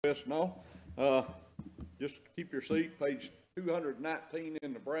Yes, no. Just keep your seat, page 219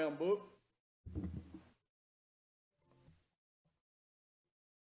 in the Brown Book.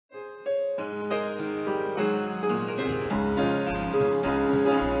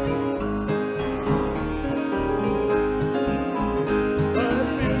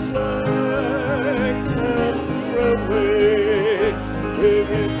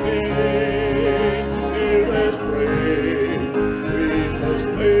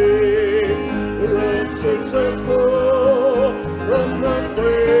 Successful from the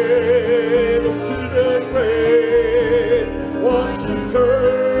cradle to the grave, washed and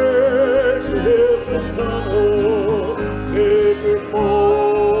cursed the hills and tunnels, every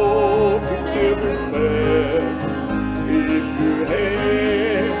fault and every fail. Keep your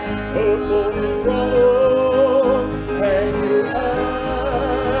hand up on the throttle and your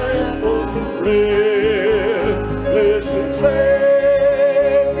eye on the rail. Blessed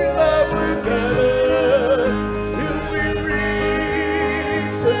Savior, that we've got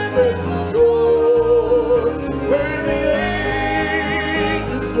where the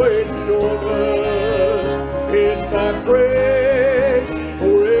angels wait to join us in thy praise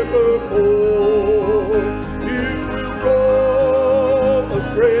forevermore. You will roll a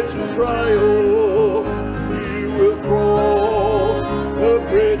bridge of trial, you will cross the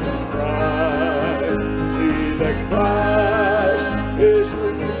bridge of strife. See that Christ is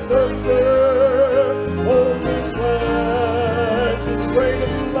your conductor on this line, the train of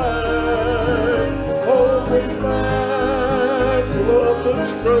life, always mindful of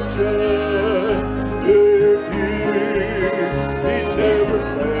obstruction. If he never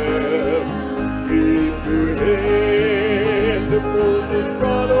fails, keep your hand upon the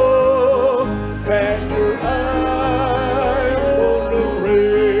throttle and your eye upon the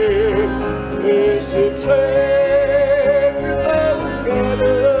rail. Blessed Savior, that guide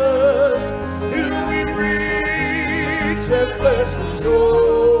us till we reach that blessed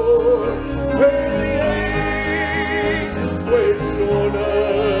shore, where the angels wait to join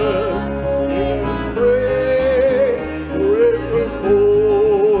us in praise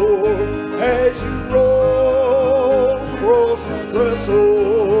forevermore. As you roll across the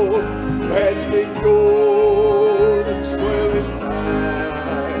trestle, maddening Jordan, swelling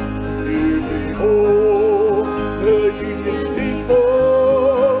tide, you behold the Union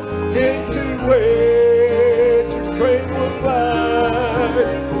people into which your train will fly.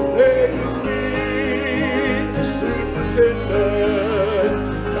 There you meet the superintendent,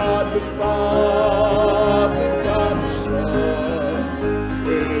 God the Father, God the Son,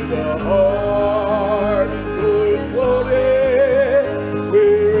 with a heart of joy and glory,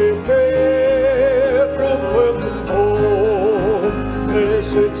 we're a welcome home.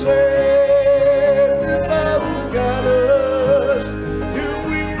 Blessed Savior, thou wilt guide us till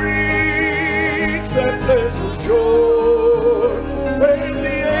we reach that blessed shore, where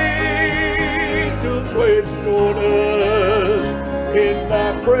the angels wait to join us in thy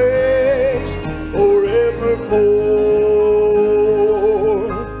praise forevermore.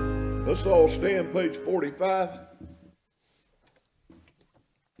 Let's all stand, page 45.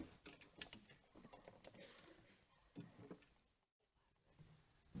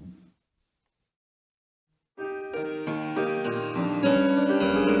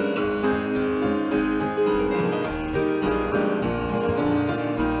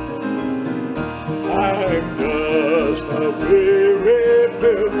 I'm just a weary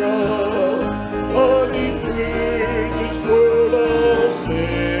pilgrim, running through this world of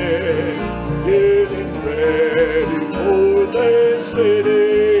sin, getting ready for the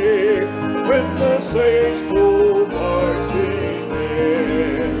city when the saints go marching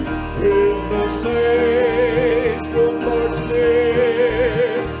in. When the saints go marching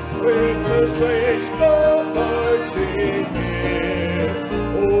in, when the saints go marching in,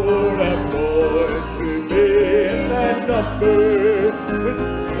 oh Lord, I'm going to be in that number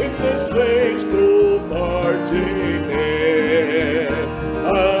when the saints go marching in.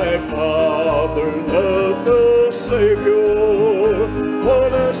 My Father loved the Savior,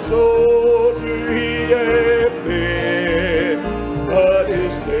 what a soldier he had been, but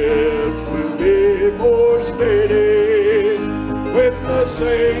his steps will be more steady when the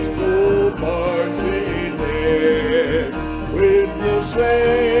saints go marching in. When the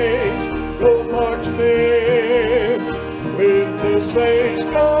saints go marching in, when the saints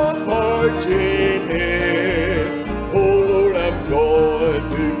go marching in, oh Lord, I'm going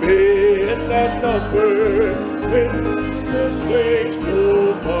to be in that number when the saints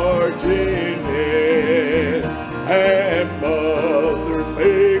go marching in. And Mother,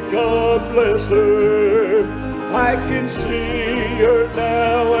 may God bless her, I can see her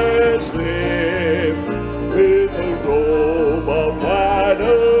now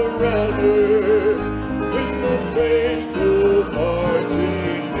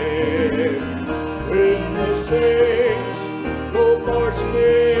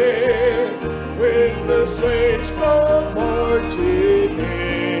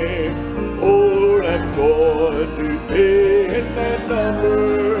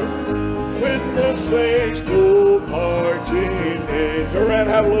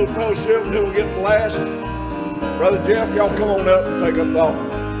have a little fellowship until we get to last. Brother Jeff, y'all come on up and take up the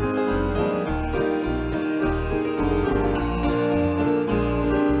offering.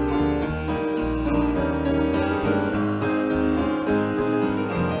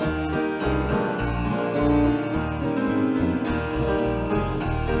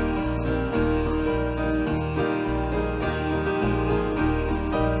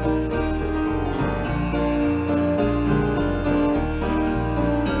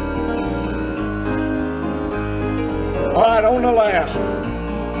 All right, on the last.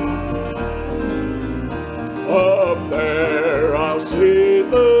 Up there I see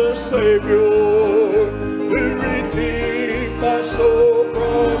the Savior who redeemed my soul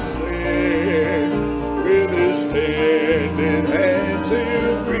from sin. With his tending hands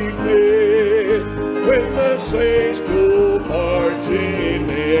he'll greet me when the saints go marching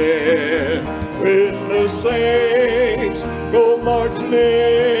in. When the saints go marching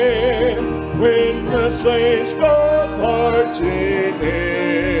in. When the saints go marching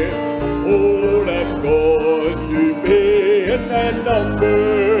in, oh Lord, I'm going to be in that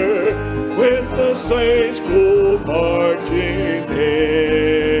number when the saints go marching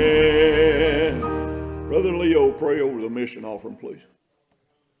in. Brother Leo, pray over the mission offering, please.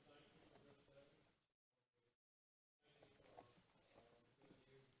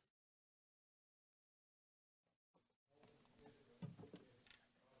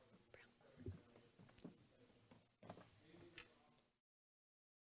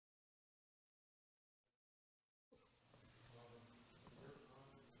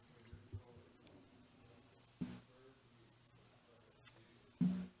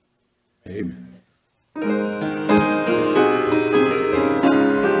 Amen.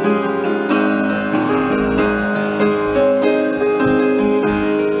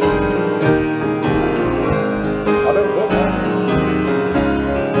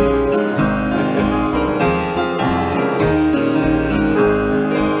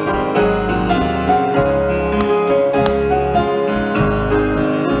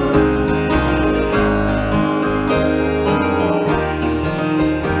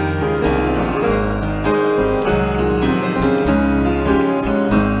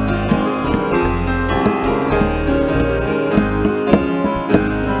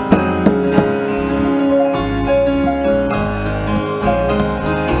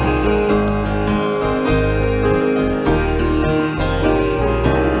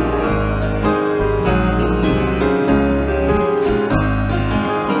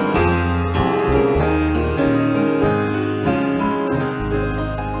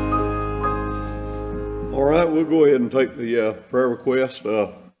 We'll go ahead and take the prayer request.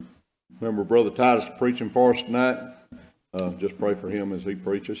 Remember Brother Titus preaching for us tonight. Just pray for him as he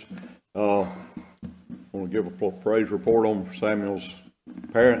preaches. I want to give a praise report on Samuel's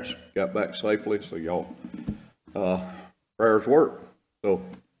parents. Got back safely, so y'all prayers work. So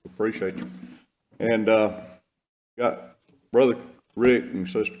appreciate you. And got Brother Rick and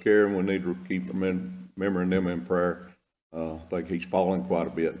Sister Karen. We need to keep remembering them in prayer. I think he's fallen quite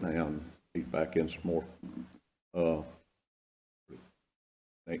a bit now, and he's back in some more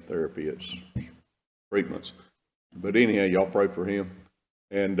ain't therapy, it's treatments. But anyhow, y'all pray for him.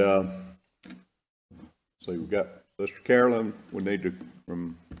 And see, we got Sister Carolyn. We need to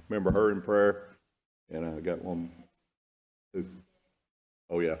remember her in prayer. And I got one, two.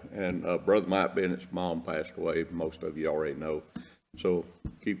 Oh yeah, and Brother Mike Bennett's mom passed away. Most of you already know. So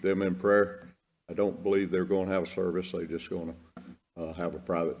keep them in prayer. I don't believe they're going to have a service. They're just going to have a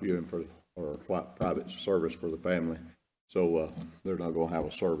private viewing or a private service for the family. So they're not going to have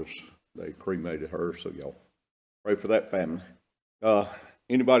a service. They cremated her, so y'all pray for that family.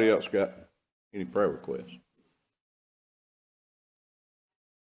 Anybody else got any prayer requests?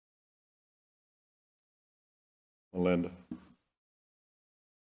 Melinda.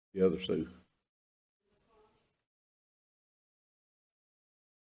 The other Sue.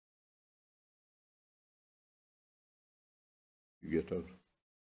 You get those?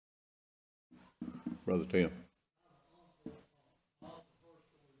 Brother Tim.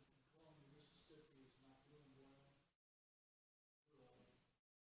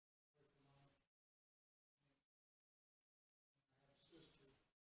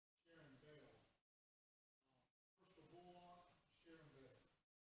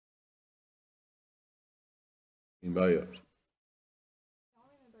 Anybody else? I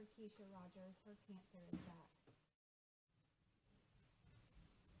remember Keisha Rogers, her cancer is back.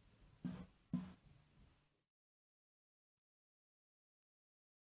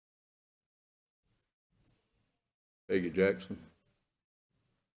 Peggy Jackson.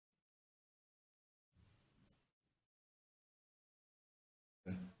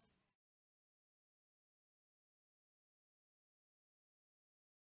 Okay.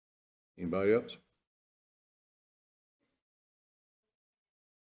 Anybody else?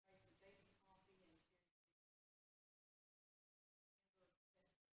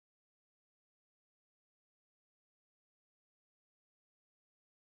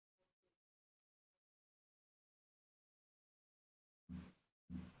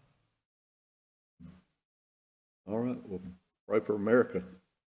 All right, well, pray for America.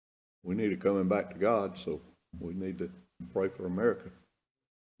 We need it coming back to God, so we need to pray for America.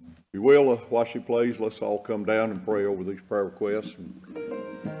 If you will, while she plays, let's all come down and pray over these prayer requests and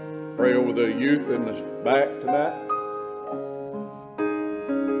pray over the youth in the back tonight.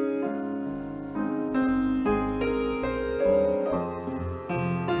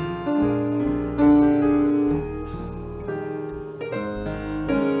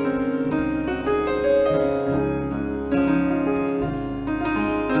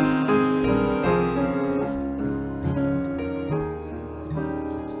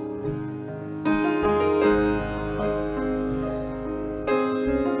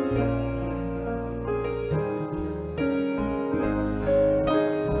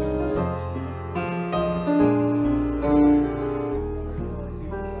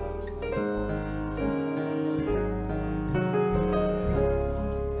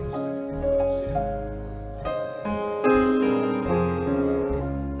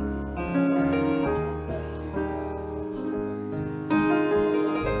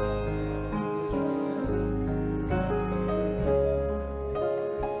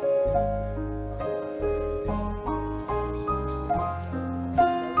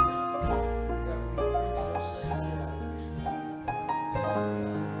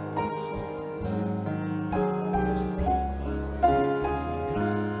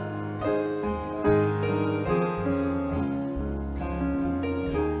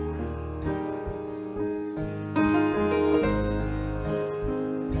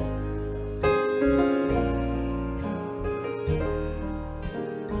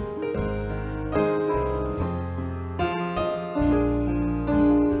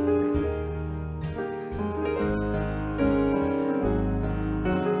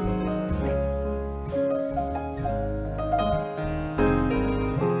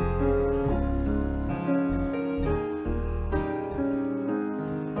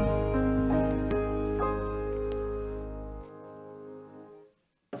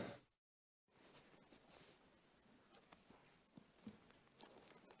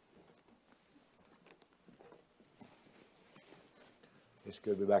 It's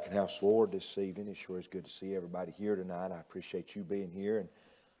good to be back in the house of the Lord this evening. It sure is good to see everybody here tonight. I appreciate you being here, and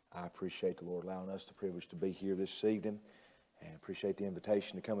I appreciate the Lord allowing us the privilege to be here this evening, and appreciate the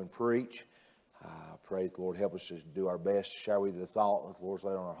invitation to come and preach. I pray that the Lord help us to do our best to share with you the thought that the Lord's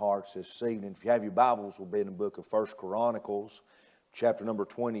laid on our hearts this evening. If you have your Bibles, we'll be in the book of 1 Chronicles, chapter number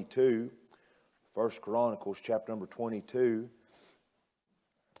 22. 1 Chronicles, chapter number 22.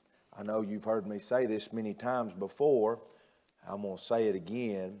 I know you've heard me say this many times before. I'm going to say it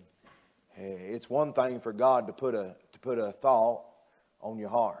again. It's one thing for God to put a thought on your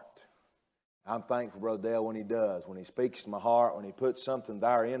heart. I'm thankful, Brother Dale, when He does. When He speaks to my heart, when He puts something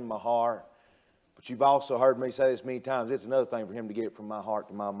there in my heart. But you've also heard me say this many times. It's another thing for Him to get it from my heart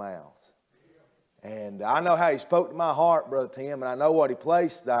to my mouth. And I know how He spoke to my heart, Brother Tim, and I know what He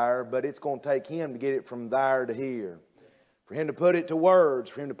placed there, but it's going to take Him to get it from there to here. For Him to put it to words,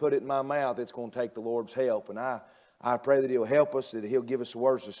 for Him to put it in my mouth, it's going to take the Lord's help. And I pray that He'll help us, that He'll give us the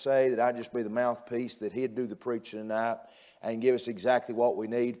words to say, that I just be the mouthpiece, that He'd do the preaching tonight and give us exactly what we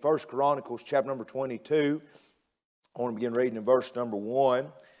need. 1 Chronicles chapter number 22, I want to begin reading in verse number 1.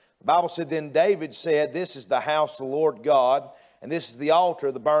 The Bible said, Then David said, This is the house of the Lord God, and this is the altar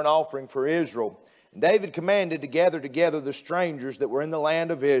of the burnt offering for Israel. And David commanded to gather together the strangers that were in the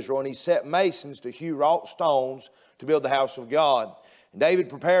land of Israel, and he set masons to hew wrought stones to build the house of God. And David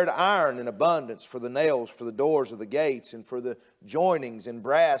prepared iron in abundance for the nails, for the doors of the gates, and for the joinings, and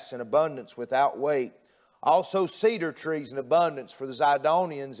brass in abundance without weight. Also cedar trees in abundance for the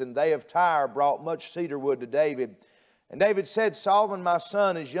Zidonians, and they of Tyre brought much cedar wood to David. And David said, Solomon my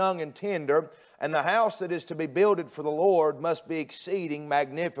son is young and tender, and the house that is to be builded for the Lord must be exceeding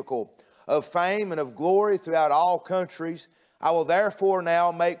magnificent, of fame and of glory throughout all countries. I will therefore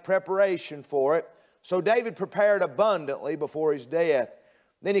now make preparation for it. So David prepared abundantly before his death.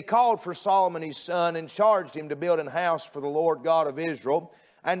 Then he called for Solomon his son and charged him to build an house for the Lord God of Israel.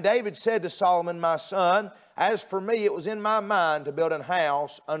 And David said to Solomon, My son, as for me, it was in my mind to build an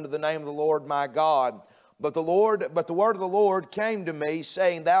house under the name of the Lord my God. But the word of the Lord came to me,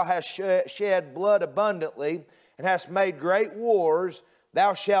 saying, Thou hast shed blood abundantly, and hast made great wars.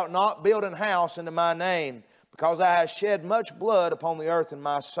 Thou shalt not build an house unto my name, because thou hast shed much blood upon the earth in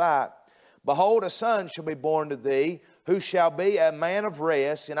my sight. Behold, a son shall be born to thee, who shall be a man of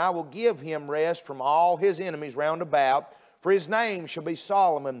rest, and I will give him rest from all his enemies round about. For his name shall be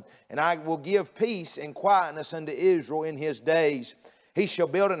Solomon, and I will give peace and quietness unto Israel in his days. He shall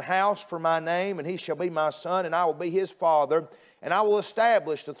build an house for my name, and he shall be my son, and I will be his father, and I will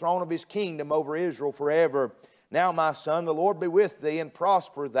establish the throne of his kingdom over Israel forever. Now, my son, the Lord be with thee, and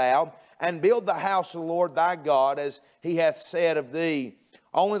prosper thou, and build the house of the Lord thy God, as he hath said of thee.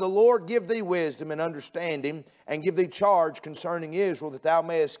 Only the Lord give thee wisdom and understanding, and give thee charge concerning Israel, that thou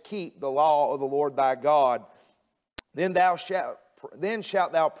mayest keep the law of the Lord thy God. Then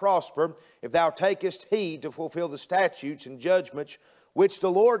shalt thou prosper, if thou takest heed to fulfill the statutes and judgments which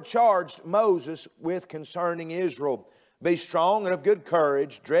the Lord charged Moses with concerning Israel. Be strong and of good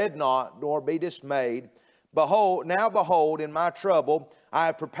courage, dread not, nor be dismayed. Behold, in my trouble, I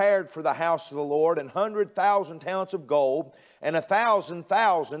have prepared for the house of the Lord 100,000 talents of gold, and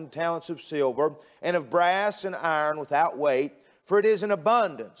 1,000,000 talents of silver, and of brass and iron without weight, for it is in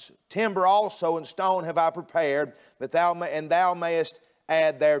abundance. Timber also and stone have I prepared, that thou mayest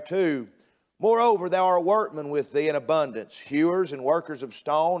add thereto. Moreover, thou art a workman with thee in abundance, hewers and workers of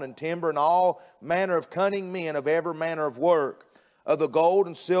stone and timber, and all manner of cunning men of every manner of work. Of the gold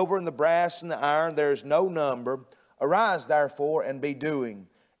and silver and the brass and the iron there is no number. Arise therefore and be doing,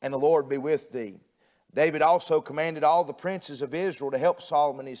 and the Lord be with thee. David also commanded all the princes of Israel to help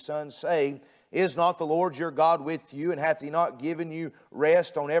Solomon his son, saying, Is not the Lord your God with you, and hath he not given you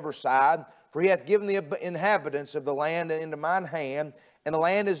rest on every side? For he hath given the inhabitants of the land into mine hand, and the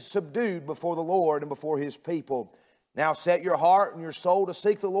land is subdued before the Lord and before his people. Now set your heart and your soul to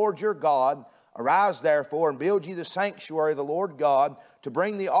seek the Lord your God. Arise therefore and build ye the sanctuary of the Lord God, to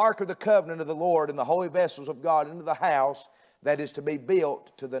bring the ark of the covenant of the Lord and the holy vessels of God into the house that is to be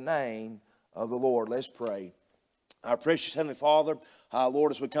built to the name of the Lord. Let's pray. Our precious Heavenly Father,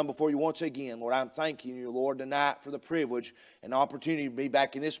 Lord, as we come before you once again, Lord, I'm thanking you, Lord, tonight for the privilege and opportunity to be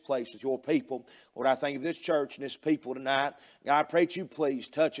back in this place with your people. Lord, I thank you for this church and this people tonight. God, I pray that you please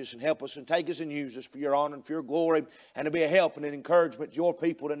touch us and help us and take us and use us for your honor and for your glory, and to be a help and an encouragement to your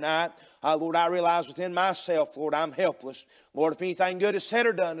people tonight. Lord, I realize within myself, Lord, I'm helpless. Lord, if anything good is said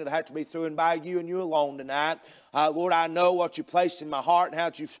or done, it'll have to be through and by you and you alone tonight. Lord, I know what you placed in my heart and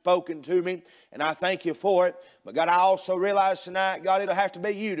how you've spoken to me, and I thank you for it. But God, I also realize tonight, God, it'll have to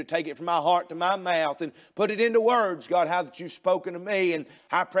be you to take it from my heart to my mouth and put it into words, God, how that you've spoken to me. And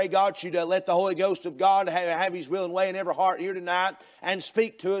I pray, God, you to let the Holy Ghost of God have his will and way in every heart here tonight and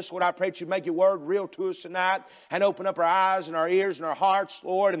speak to us. Lord, I pray that you make your word real to us tonight and open up our eyes and our ears and our hearts,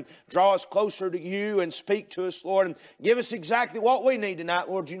 Lord, and draw us closer to you and speak to us, Lord, and give us exactly what we need tonight.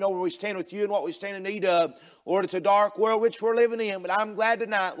 Lord, you know where we stand with you and what we stand in need of. Lord, it's a dark world which we're living in, but I'm glad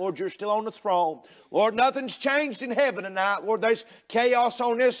tonight, Lord, you're still on the throne. Lord, nothing's changed in heaven tonight. Lord, there's chaos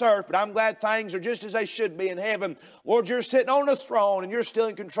on this earth, but I'm glad things are just as they should be in heaven. Lord, you're sitting on the throne, and you're still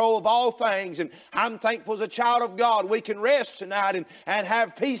in control of all things, and I'm thankful as a child of God we can rest tonight and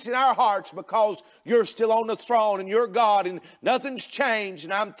have peace in our hearts because you're still on the throne, and you're God, and nothing's changed,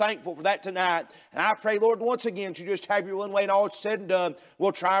 and I'm thankful for that tonight. And I pray, Lord, once again, you just have your one way and all it's said and done.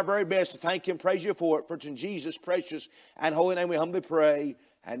 We'll try our very best to thank you and praise you for it, for it's in Jesus' precious and holy name we humbly pray,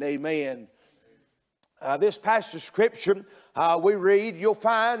 and amen. This passage of Scripture we read, you'll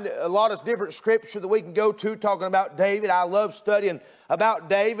find a lot of different Scripture that we can go to talking about David. I love studying about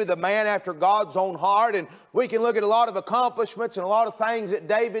David, the man after God's own heart, and we can look at a lot of accomplishments and a lot of things that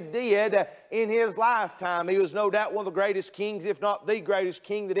David did in his lifetime. He was no doubt one of the greatest kings, if not the greatest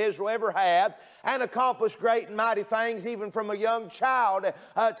king that Israel ever had, and accomplished great and mighty things even from a young child,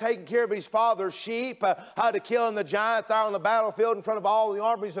 taking care of his father's sheep, to killing the giant there on the battlefield in front of all the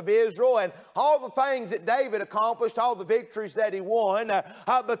armies of Israel, and all the things that David accomplished, all the victories that he won.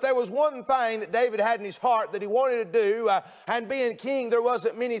 But there was one thing that David had in his heart that he wanted to do, and being king, there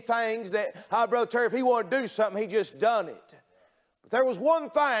wasn't many things that, Brother Terry, if he wanted to do something, he just done it. But there was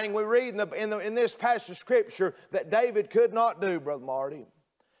one thing we read in this passage of Scripture that David could not do, Brother Marty.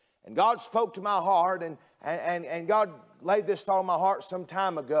 And God spoke to my heart, and God laid this thought on my heart some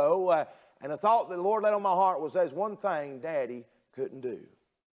time ago. And the thought that the Lord laid on my heart was there's one thing Daddy couldn't do.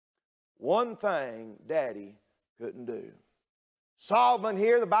 One thing Daddy couldn't do. Solomon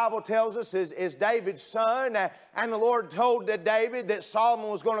here, the Bible tells us, is David's son, and the Lord told David that Solomon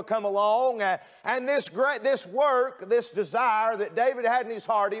was going to come along, and this work, this desire that David had in his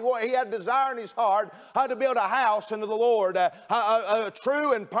heart, he had a desire in his heart to build a house unto the Lord, a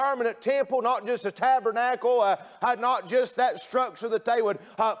true and permanent temple, not just a tabernacle, not just that structure that they would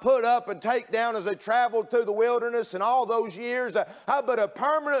put up and take down as they traveled through the wilderness and all those years, but a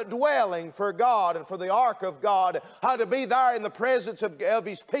permanent dwelling for God and for the ark of God, to be there in the presence of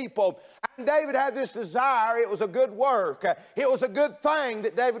his people. And David had this desire. It was a good work. It was a good thing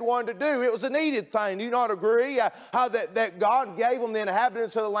that David wanted to do. It was a needed thing. Do you not agree? That God gave them the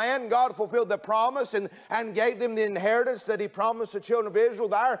inhabitants of the land. God fulfilled the promise and gave them the inheritance that He promised the children of Israel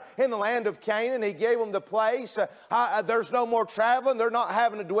there in the land of Canaan. He gave them the place. There's no more traveling. They're not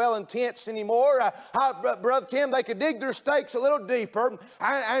having to dwell in tents anymore. Brother Tim, they could dig their stakes a little deeper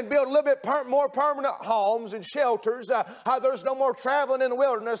and build a little bit more permanent homes and shelters. There's no more traveling in the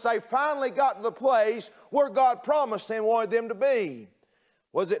wilderness. They finally got to the place where God promised them, wanted them to be.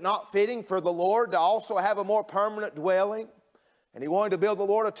 Was it not fitting for the Lord to also have a more permanent dwelling? And He wanted to build the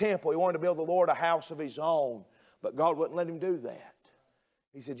Lord a temple. He wanted to build the Lord a house of His own. But God wouldn't let him do that.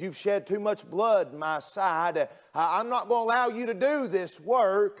 He said, you've shed too much blood in my side. I'm not going to allow you to do this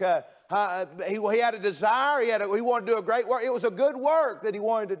work. He had a desire. He wanted to do a great work. It was a good work that he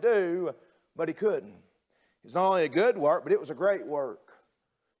wanted to do, but he couldn't. It's not only a good work, but it was a great work.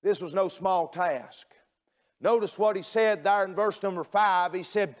 This was no small task. Notice what he said there in verse number 5. He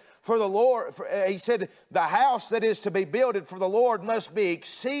said, the house that is to be builded for the Lord must be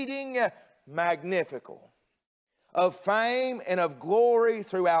exceeding magnificent, of fame and of glory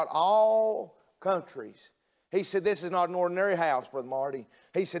throughout all countries. He said, this is not an ordinary house, Brother Marty.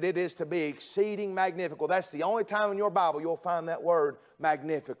 He said, it is to be exceeding magnificent. That's the only time in your Bible you'll find that word,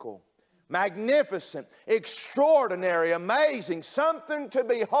 magnificent. Magnificent, extraordinary, amazing, something to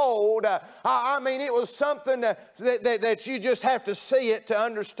behold. It was something that you just have to see it to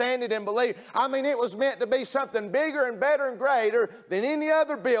understand it and believe. It was meant to be something bigger and better and greater than any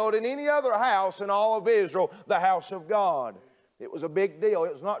other building, any other house in all of Israel, the house of God. It was a big deal.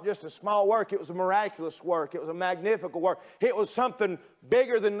 It was not just a small work. It was a miraculous work. It was a magnificent work. It was something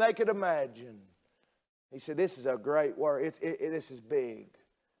bigger than they could imagine. He said, this is a great work. This is big.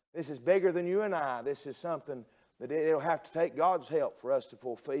 This is bigger than you and I. This is something that it'll have to take God's help for us to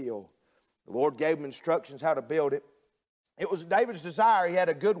fulfill. The Lord gave him instructions how to build it. It was David's desire. He had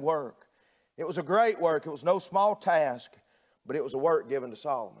a good work. It was a great work. It was no small task, but it was a work given to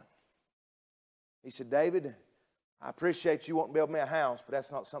Solomon. He said, David, I appreciate you wanting to build me a house, but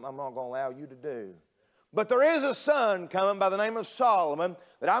that's not something I'm not going to allow you to do. But there is a son coming by the name of Solomon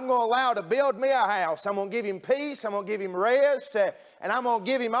that I'm going to allow to build me a house. I'm going to give him peace. I'm going to give him rest. And I'm going to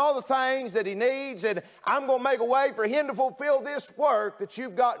give him all the things that he needs. And I'm going to make a way for him to fulfill this work that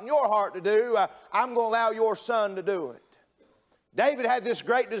you've got in your heart to do. I'm going to allow your son to do it. David had this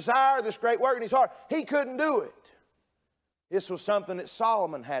great desire, this great work in his heart. He couldn't do it. This was something that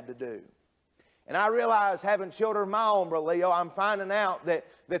Solomon had to do. And I realize, having children of my own, Brother Leo, I'm finding out that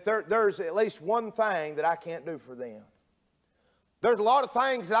there's at least one thing that I can't do for them. There's a lot of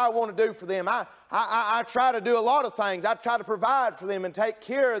things that I want to do for them. I try to do a lot of things. I try to provide for them and take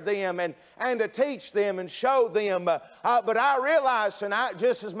care of them and to teach them and show them. But I realize tonight,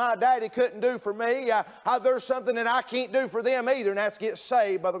 just as my daddy couldn't do for me, there's something that I can't do for them either, and that's get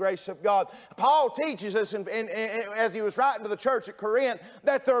saved by the grace of God. Paul teaches us, as he was writing to the church at Corinth,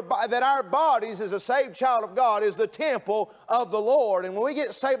 that our bodies, as a saved child of God, is the temple of the Lord. And when we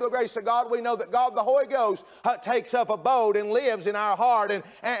get saved by the grace of God, we know that God, the Holy Ghost, takes up abode and lives in our heart,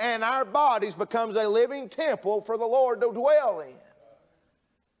 and our bodies becomes a living temple for the Lord to dwell in.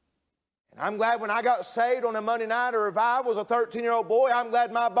 And I'm glad when I got saved on a Monday night of revival as a 13-year-old boy, I'm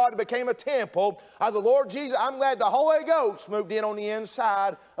glad my body became a temple of the Lord Jesus. I'm glad the Holy Ghost moved in on the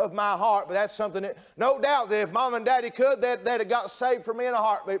inside of my heart. But that's something that, no doubt, that if Mom and Daddy could, they'd have got saved for me in a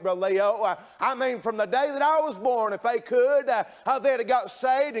heartbeat, Brother Leo. From the day that I was born, if they could, they'd have got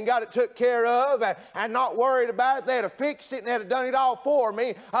saved and got it took care of and not worried about it. They'd have fixed it and they'd have done it all for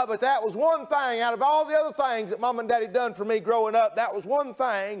me. But that was one thing out of all the other things that Mom and Daddy done for me growing up. That was one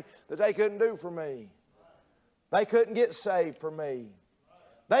thing that they couldn't do for me. They couldn't get saved for me.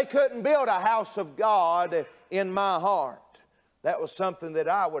 They couldn't build a house of God in my heart. That was something that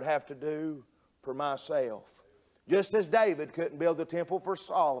I would have to do for myself. Just as David couldn't build the temple for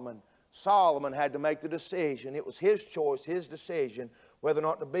Solomon, Solomon had to make the decision. It was his choice, his decision, whether or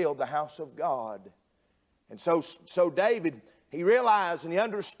not to build the house of God. And so David, he realized and he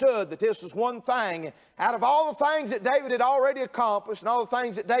understood that this was one thing. Out of all the things that David had already accomplished and all the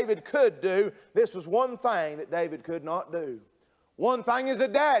things that David could do, this was one thing that David could not do. One thing as a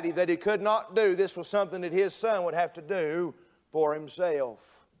daddy that he could not do. This was something that his son would have to do for himself.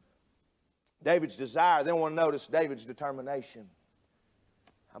 David's desire. Then I want to notice David's determination.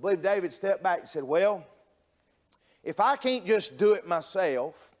 I believe David stepped back and said, well, if I can't just do it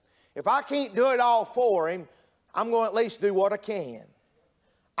myself, if I can't do it all for him, I'm going to at least do what I can.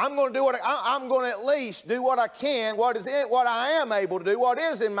 I'm going to at least do what I can, what I am able to do, what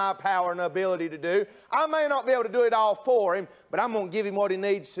is in my power and ability to do. I may not be able to do it all for him, but I'm going to give him what he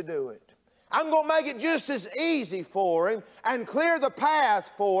needs to do it. I'm going to make it just as easy for him and clear the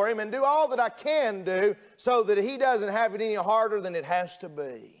path for him and do all that I can do so that he doesn't have it any harder than it has to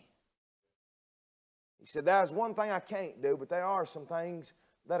be. He said, there's one thing I can't do, but there are some things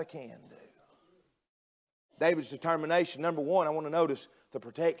that I can do. David's determination, number one, I want to notice the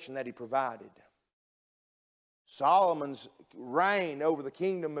protection that he provided. Solomon's reign over the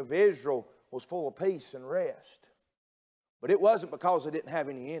kingdom of Israel was full of peace and rest. But it wasn't because they didn't have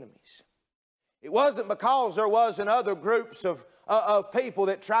any enemies. It wasn't because there wasn't other groups of people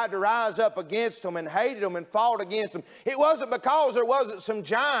that tried to rise up against them and hated them and fought against them. It wasn't because there wasn't some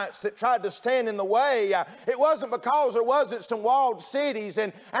giants that tried to stand in the way. It wasn't because there wasn't some walled cities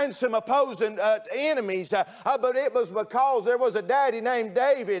and some opposing enemies. But it was because there was a daddy named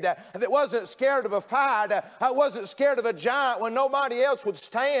David that wasn't scared of a fight, wasn't scared of a giant when nobody else would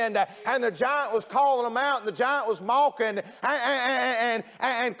stand. And the giant was calling them out, and the giant was mocking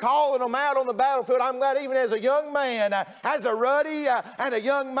and calling them out on the battlefield. I'm glad even as a young man, as a ruddy and a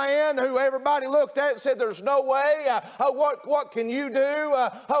young man who everybody looked at and said, there's no way. What can you do?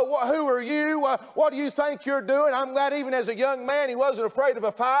 Who are you? What do you think you're doing? I'm glad even as a young man he wasn't afraid of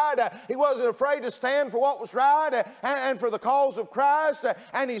a fight. He wasn't afraid to stand for what was right and for the cause of Christ.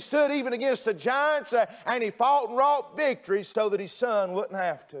 And he stood even against the giants and he fought and wrought victories so that his son wouldn't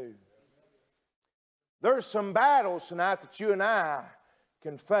have to. There's some battles tonight that you and I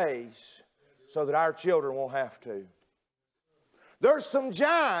can face so that our children won't have to. There's some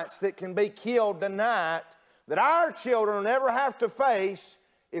giants that can be killed tonight that our children will never have to face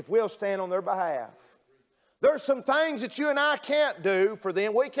if we'll stand on their behalf. There's some things that you and I can't do for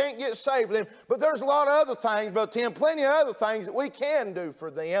them. We can't get saved for them. But there's a lot of other things, Brother Tim, plenty of other things that we can do for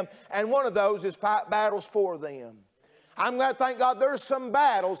them. And one of those is fight battles for them. I'm glad, thank God, there's some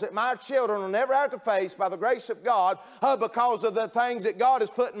battles that my children will never have to face by the grace of God because of the things that God has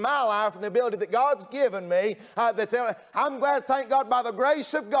put in my life and the ability that God's given me. I'm glad, thank God, by the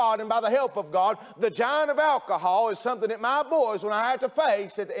grace of God and by the help of God, the giant of alcohol is something that my boys will not have to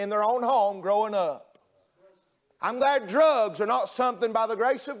face in their own home growing up. I'm glad drugs are not something by the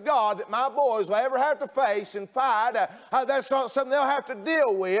grace of God that my boys will ever have to face and fight. That's not something they'll have to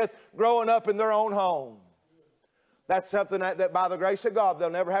deal with growing up in their own home. That's something that by the grace of God they'll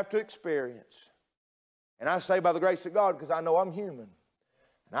never have to experience. And I say by the grace of God because I know I'm human.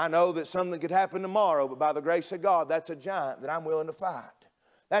 And I know that something could happen tomorrow, but by the grace of God, that's a giant that I'm willing to fight.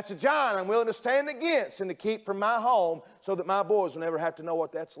 That's a giant I'm willing to stand against and to keep from my home so that my boys will never have to know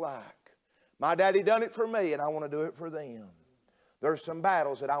what that's like. My daddy done it for me, and I want to do it for them. There's some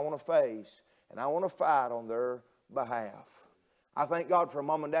battles that I want to face, and I want to fight on their behalf. I thank God for a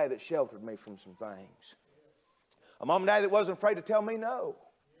mom and dad that sheltered me from some things. A mom and dad that wasn't afraid to tell me no.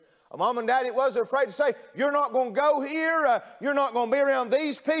 A mom and dad that wasn't afraid to say, you're not going to go here. You're not going to be around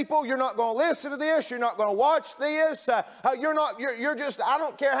these people. You're not going to listen to this. You're not going to watch this. You're just, I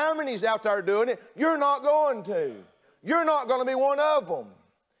don't care how many's out there doing it. You're not going to. You're not going to be one of them.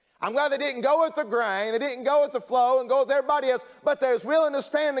 I'm glad they didn't go with the grain. They didn't go with the flow and go with everybody else. But they was willing to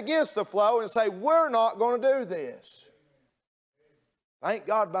stand against the flow and say, we're not going to do this. Thank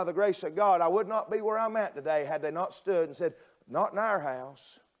God, by the grace of God, I would not be where I'm at today had they not stood and said, not in our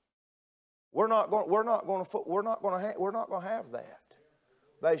house. We're not going to have that.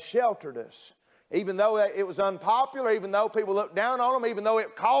 They sheltered us. Even though it was unpopular, even though people looked down on them, even though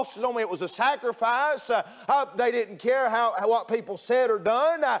it cost them, it was a sacrifice. They didn't care what people said or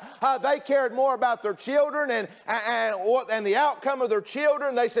done. They cared more about their children and the outcome of their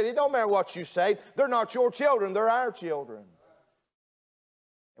children. They said, it don't matter what you say. They're not your children. They're our children.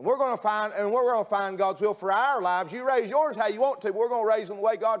 And we're going to find God's will for our lives. You raise yours how you want to. We're going to raise them the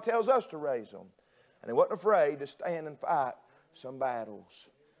way God tells us to raise them. And he wasn't afraid to stand and fight some battles.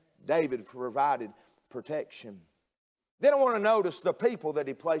 David provided protection. Then I want to notice the people that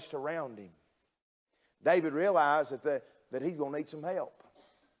he placed around him. David realized that he's going to need some help.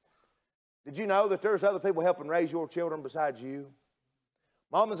 Did you know that there's other people helping raise your children besides you?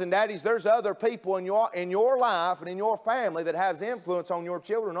 Mamas and daddies, there's other people in your life and in your family that has influence on your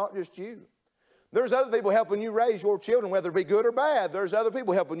children, not just you. There's other people helping you raise your children, whether it be good or bad. There's other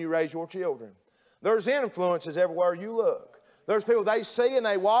people helping you raise your children. There's influences everywhere you look. There's people they see and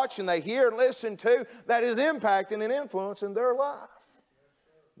they watch and they hear and listen to that is impacting and influencing their life.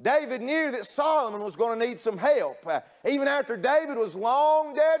 David knew that Solomon was going to need some help. Even after David was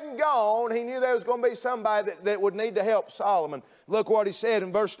long dead and gone, he knew there was going to be somebody that would need to help Solomon. Look what he said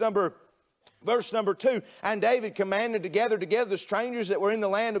in verse number Verse number 2, and David commanded to gather together the strangers that were in the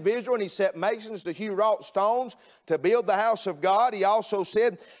land of Israel, and he set masons to hew wrought stones to build the house of God. He also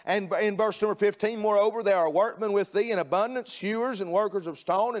said, and in verse number 15, moreover, there are workmen with thee in abundance, hewers and workers of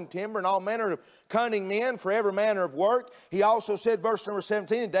stone and timber and all manner of cunning men for every manner of work. He also said, verse number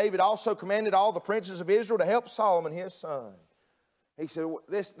 17, and David also commanded all the princes of Israel to help Solomon his son. He said,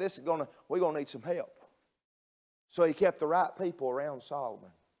 we're gonna need some help. So he kept the right people around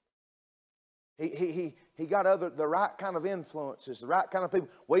Solomon. He got the right kind of influences, the right kind of people.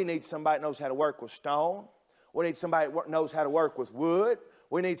 We need somebody that knows how to work with stone. We need somebody that knows how to work with wood.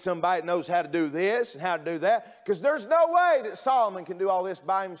 We need somebody that knows how to do this and how to do that. Because there's no way that Solomon can do all this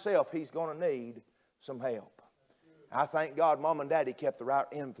by himself. He's going to need some help. I thank God Mom and Daddy kept the right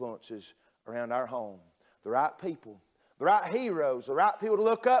influences around our home. The right people, the right heroes, the right people to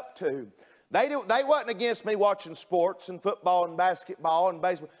look up to. They wasn't against me watching sports and football and basketball and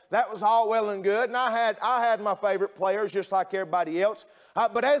baseball. That was all well and good, and I had my favorite players just like everybody else.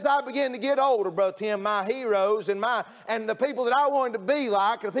 But as I began to get older, Brother Tim, my heroes and the people that I wanted to be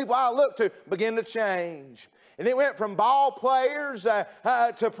like and the people I looked to began to change. And it went from ball players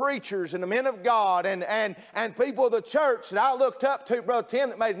to preachers and the men of God and people of the church that I looked up to, Brother Tim,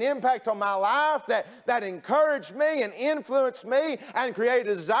 that made an impact on my life, that encouraged me and influenced me and created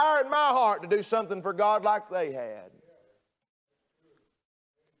a desire in my heart to do something for God like they had.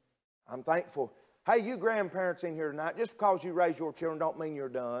 I'm thankful. Hey, you grandparents in here tonight, just because you raise your children don't mean you're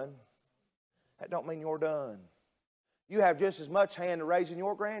done. That don't mean you're done. You have just as much hand in raising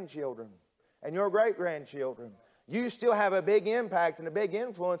your grandchildren and your great-grandchildren. You still have a big impact and a big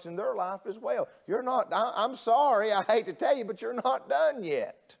influence in their life as well. You're not, I'm sorry, I hate to tell you, but you're not done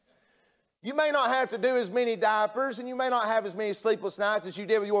yet. You may not have to do as many diapers and you may not have as many sleepless nights as you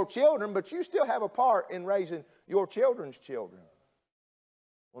did with your children, but you still have a part in raising your children's children.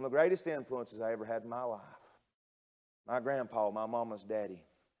 One of the greatest influences I ever had in my life. My grandpa, my mama's daddy.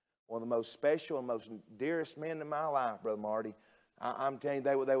 One of the most special and most dearest men in my life, Brother Marty. I'm telling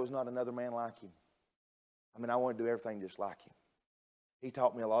you, there was not another man like him. I mean, I wanted to do everything just like him. He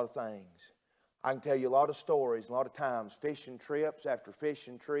taught me a lot of things. I can tell you a lot of stories, a lot of times, fishing trips after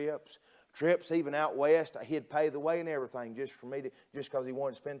fishing trips, trips even out west. He'd pay the way and everything just because he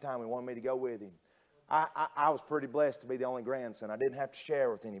wanted to spend time. He wanted me to go with him. I was pretty blessed to be the only grandson. I didn't have to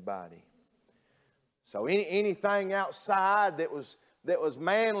share with anybody. So anything outside that was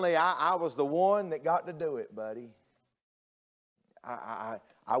manly, I was the one that got to do it, buddy.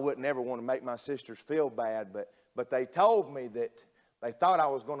 I wouldn't ever want to make my sisters feel bad, but they told me that they thought I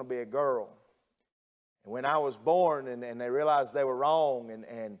was going to be a girl. And when I was born and they realized they were wrong,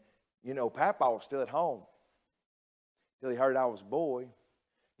 and you know, Papa was still at home till he heard I was a boy.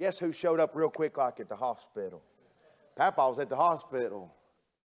 Guess who showed up real quick like at the hospital? Papa was at the hospital.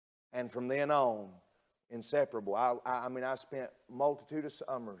 And from then on, inseparable. I mean, I spent a multitude of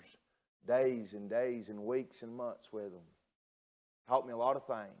summers, days and days and weeks and months with them. Taught me a lot of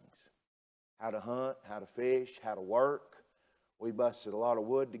things. How to hunt, how to fish, how to work. We busted a lot of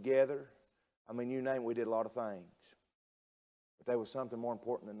wood together. I mean, you name it, we did a lot of things. But there was something more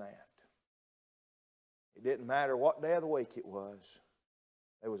important than that. It didn't matter what day of the week it was.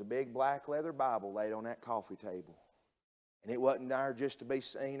 There was a big black leather Bible laid on that coffee table. And it wasn't there just to be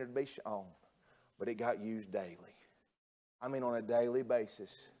seen or to be shown. But it got used daily. I mean, on a daily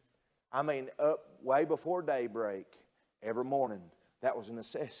basis. I mean, up way before daybreak. Every morning, that was a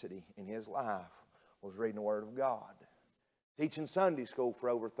necessity in his life, was reading the Word of God. Teaching Sunday school for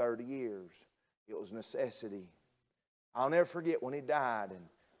over 30 years, it was a necessity. I'll never forget when he died, and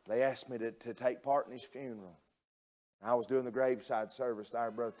they asked me to take part in his funeral. I was doing the graveside service there,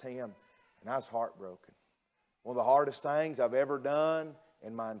 Brother Tim, and I was heartbroken. One of the hardest things I've ever done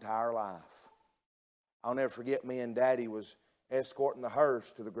in my entire life. I'll never forget me and Daddy was escorting the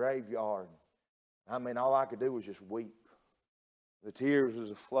hearse to the graveyard. I mean, all I could do was just weep. The tears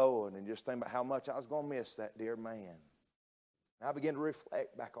was flowing and just think about how much I was going to miss that dear man. And I began to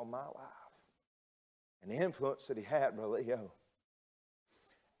reflect back on my life and the influence that he had, Brother Leo.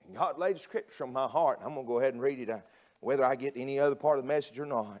 And God laid scripture on my heart. And I'm going to go ahead and read it, whether I get any other part of the message or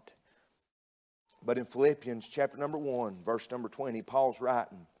not. But in Philippians chapter number 1, verse number 20, Paul's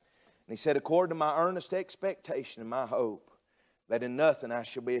writing. And he said, according to my earnest expectation and my hope, that in nothing I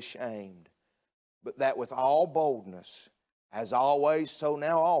shall be ashamed, but that with all boldness, as always, so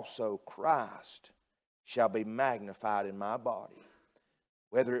now also Christ shall be magnified in my body,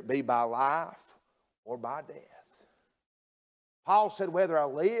 whether it be by life or by death. Paul said, whether I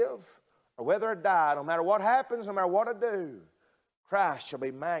live or whether I die, no matter what happens, no matter what I do, Christ shall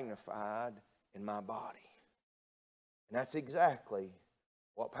be magnified in my body. And that's exactly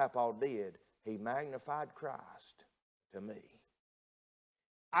what Papa did he magnified Christ to me.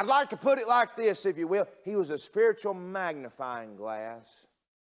 I'd like to put it like this, if you will. He was a spiritual magnifying glass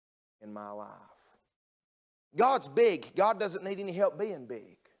in my life. God's big. God doesn't need any help being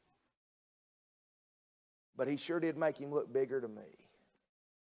big. But he sure did make him look bigger to me.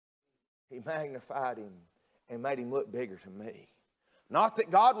 He magnified him and made him look bigger to me. Not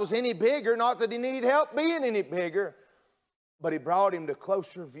that God was any bigger, not that he needed help being any bigger, but he brought him to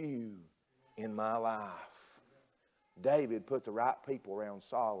closer view in my life. David put the right people around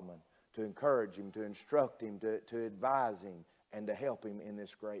Solomon to encourage him, to instruct him, to advise him, and to help him in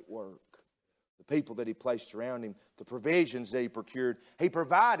this great work. The people that he placed around him, the provisions that he procured, he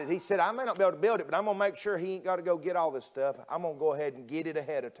provided. He said, I may not be able to build it, but I'm going to make sure he ain't got to go get all this stuff. I'm going to go ahead and get it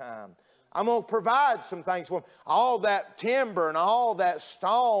ahead of time. I'm going to provide some things for him. All that timber and all that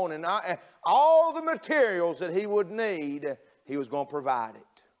stone and all the materials that he would need, he was going to provide it.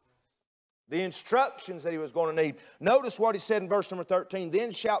 The instructions that he was going to need. Notice what he said in verse number 13.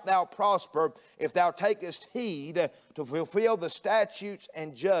 Then shalt thou prosper if thou takest heed to fulfill the statutes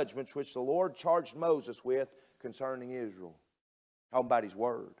and judgments which the Lord charged Moses with concerning Israel. Talking about his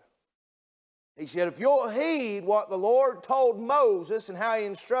word. He said, if you'll heed what the Lord told Moses and how he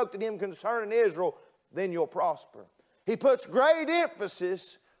instructed him concerning Israel, then you'll prosper. He puts great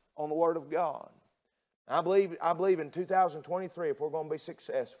emphasis on the word of God. I believe in 2023, if we're going to be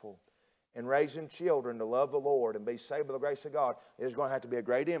successful in raising children to love the Lord and be saved by the grace of God, there's going to have to be a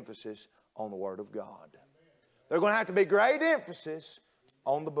great emphasis on the word of God. There's going to have to be great emphasis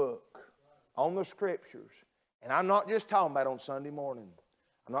on the book, on the scriptures. And I'm not just talking about on Sunday morning.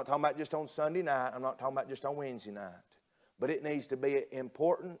 I'm not talking about just on Sunday night. I'm not talking about just on Wednesday night. But it needs to be an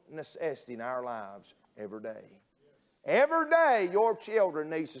important necessity in our lives every day. Every day your children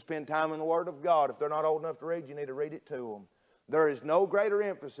need to spend time in the Word of God. If they're not old enough to read, you need to read it to them. There is no greater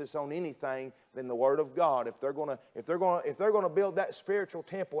emphasis on anything than the Word of God. If they're going to build that spiritual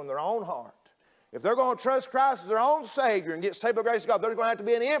temple in their own heart, if they're going to trust Christ as their own Savior and get saved by the grace of God, there's going to have to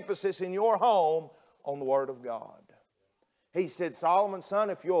be an emphasis in your home on the Word of God. He said, Solomon, son,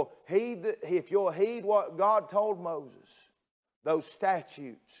 if you'll heed what God told Moses, those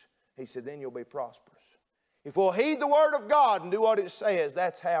statutes, he said, then you'll be prosperous. If we'll heed the Word of God and do what it says,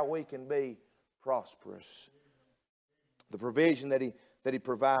 that's how we can be prosperous. The provision that he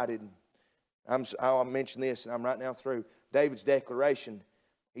provided, I'll mention this, and I'm right now through. David's declaration.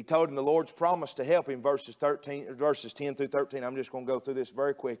 He told him the Lord's promise to help him, verses 10 through 13. I'm just going to go through this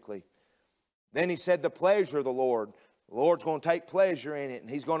very quickly. Then he said, the pleasure of the Lord. The Lord's going to take pleasure in it, and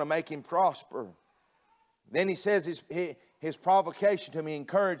he's going to make him prosper. Then he says his provocation to him, he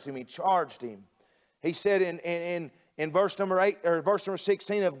encouraged him, he charged him. He said in verse number 8 or verse number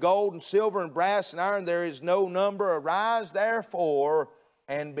 16, of gold and silver and brass and iron there is no number. Arise therefore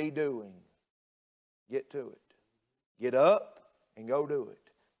and be doing. Get to it. Get up and go do it.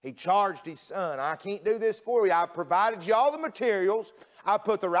 He charged his son. I can't do this for you. I've provided you all the materials. I've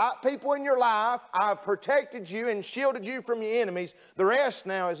put the right people in your life. I've protected you and shielded you from your enemies. The rest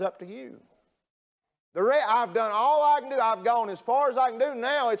now is up to you. I've done all I can do. I've gone as far as I can do.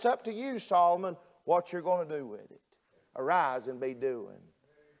 Now it's up to you, Solomon, what you're going to do with it. Arise and be doing.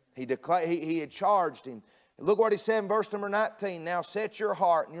 He had charged him. Look what he said in verse number 19. Now set your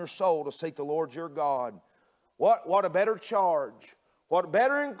heart and your soul to seek the Lord your God. What a better charge. What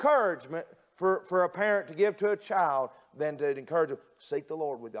better encouragement for a parent to give to a child than to encourage them. Seek the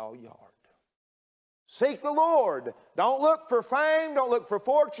Lord with all your heart. Seek the Lord. Don't look for fame. Don't look for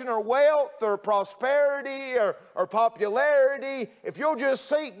fortune or wealth or prosperity or popularity. If you'll just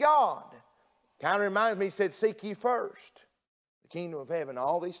seek God. Kind of reminds me, he said, seek ye first the kingdom of heaven.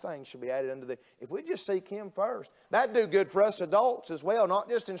 All these things shall be added unto thee. If we just seek him first, that'd do good for us adults as well. Not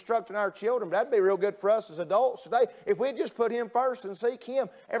just instructing our children, but that'd be real good for us as adults today. If we just put him first and seek him,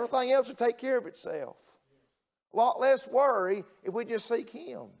 everything else will take care of itself. A lot less worry if we just seek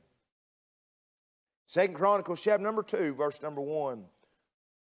him. 2 Chronicles chapter number 2, verse number 1.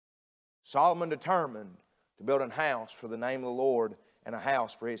 Solomon determined to build a house for the name of the Lord and a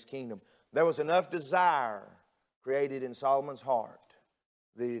house for his kingdom. There was enough desire created in Solomon's heart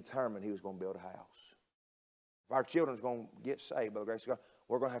that he determined he was going to build a house. If our children are going to get saved by the grace of God,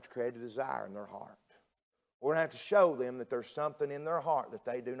 we're going to have to create a desire in their heart. We're going to have to show them that there's something in their heart that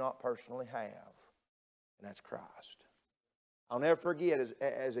they do not personally have, and that's Christ. I'll never forget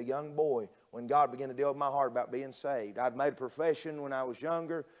as a young boy when God began to deal with my heart about being saved. I'd made a profession when I was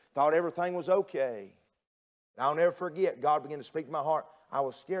younger, thought everything was okay. I'll never forget God began to speak to my heart. I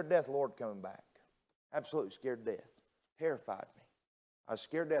was scared to death of the Lord coming back. Absolutely scared to death. Terrified me. I was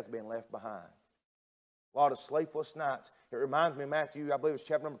scared to death of being left behind. A lot of sleepless nights. It reminds me of Matthew, I believe it's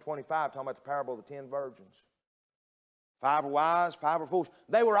chapter number 25, talking about the parable of the 10 virgins. 5 were wise, 5 were foolish.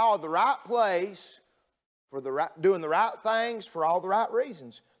 They were all at the right place, doing the right things for all the right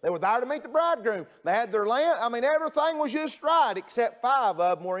reasons. They were there to meet the bridegroom. They had their lamp. I mean, everything was just right, except 5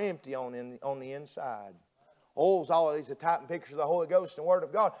 of them were empty on the inside. Oil's always a type and picture of the Holy Ghost and the Word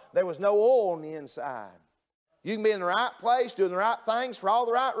of God. There was no oil on the inside. You can be in the right place, doing the right things for all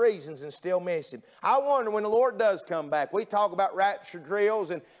the right reasons and still miss Him. I wonder when the Lord does come back. We talk about rapture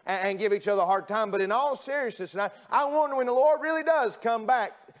drills and give each other a hard time, but in all seriousness, and I wonder when the Lord really does come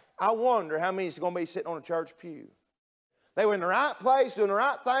back, I wonder how many is going to be sitting on a church pew. They were in the right place, doing the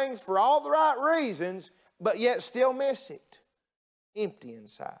right things for all the right reasons, but yet still miss it. Empty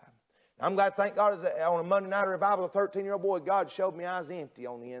inside. I'm glad, thank God, on a Monday night revival, a 13-year-old boy, God showed me I was empty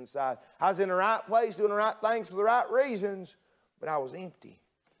on the inside. I was in the right place, doing the right things for the right reasons, but I was empty.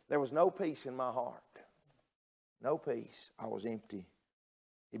 There was no peace in my heart. No peace. I was empty.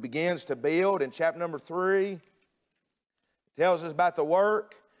 He begins to build in chapter number 3. It tells us about the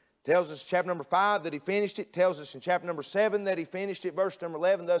work. It tells us in chapter number 5 that he finished it. It tells us in chapter number 7 that he finished it. Verse number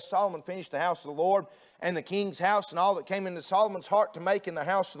 11, thus Solomon finished the house of the Lord and the king's house and all that came into Solomon's heart to make in the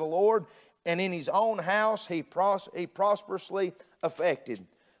house of the Lord. And in his own house he prosperously effected.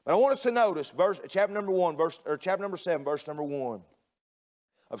 But I want us to notice chapter number 7, verse number 1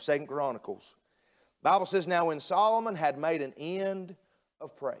 of 2 Chronicles. The Bible says, now when Solomon had made an end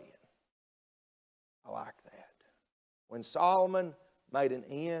of praying. I like that. When Solomon made an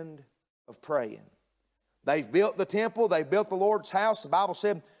end of praying. They've built the temple. They've built the Lord's house. The Bible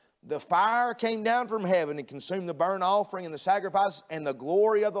said the fire came down from heaven and consumed the burnt offering and the sacrifices, and the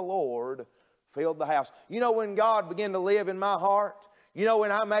glory of the Lord filled the house. You know when God began to live in my heart? You know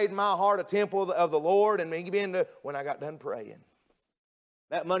when I made my heart a temple of the Lord, and when I got done praying.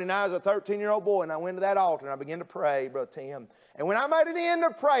 That Monday night, I was a 13-year-old boy, and I went to that altar, and I began to pray, Brother Tim. And when I made an end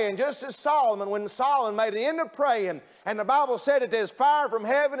of praying, just as when Solomon made an end of praying, and the Bible said that there's fire from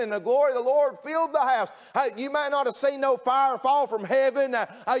heaven, and the glory of the Lord filled the house. You may not have seen no fire fall from heaven.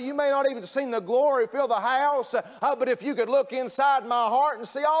 You may not even have seen the glory fill the house. But if you could look inside my heart and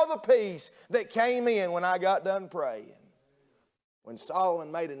see all the peace that came in when I got done praying. When Solomon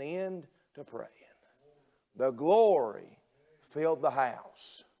made an end to praying, the glory filled the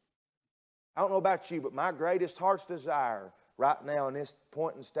house. I don't know about you, but my greatest heart's desire right now in this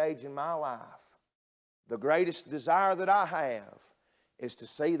point and stage in my life, the greatest desire that I have is to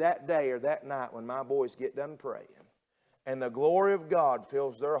see that day or that night when my boys get done praying and the glory of God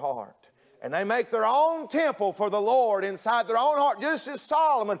fills their heart. And they make their own temple for the Lord inside their own heart, just as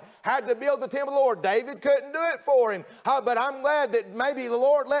Solomon had to build the temple of the Lord. David couldn't do it for him. But I'm glad that maybe the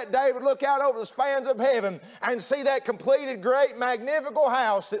Lord let David look out over the spans of heaven and see that completed, great, magnificent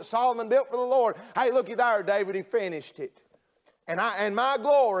house that Solomon built for the Lord. Hey, looky there, David, he finished it. And my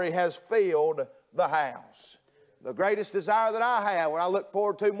glory has filled the house. The greatest desire that I have, what I look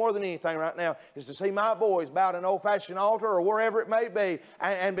forward to more than anything right now, is to see my boys bow at an old-fashioned altar or wherever it may be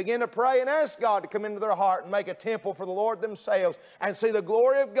and begin to pray and ask God to come into their heart and make a temple for the Lord themselves and see the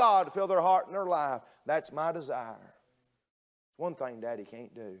glory of God fill their heart and their life. That's my desire. One thing Daddy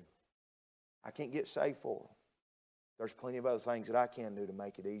can't do. I can't get saved for them. There's plenty of other things that I can do to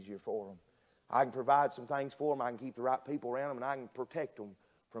make it easier for them. I can provide some things for them. I can keep the right people around them, and I can protect them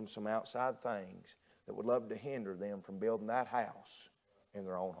from some outside things that would love to hinder them from building that house in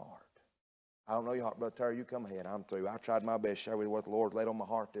their own heart. I don't know your heart, Brother Terry. You come ahead. I'm through. I tried my best to share with you what the Lord laid on my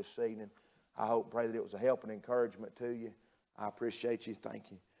heart this evening. I hope and pray that it was a help and encouragement to you. I appreciate you.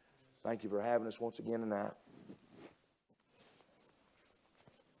 Thank you. Thank you for having us once again tonight.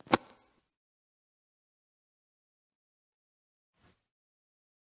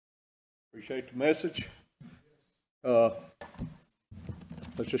 Appreciate the message. Let's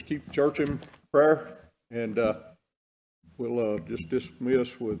just keep the church in prayer, and we'll just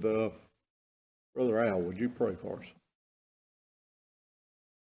dismiss with Brother Al. Would you pray for us?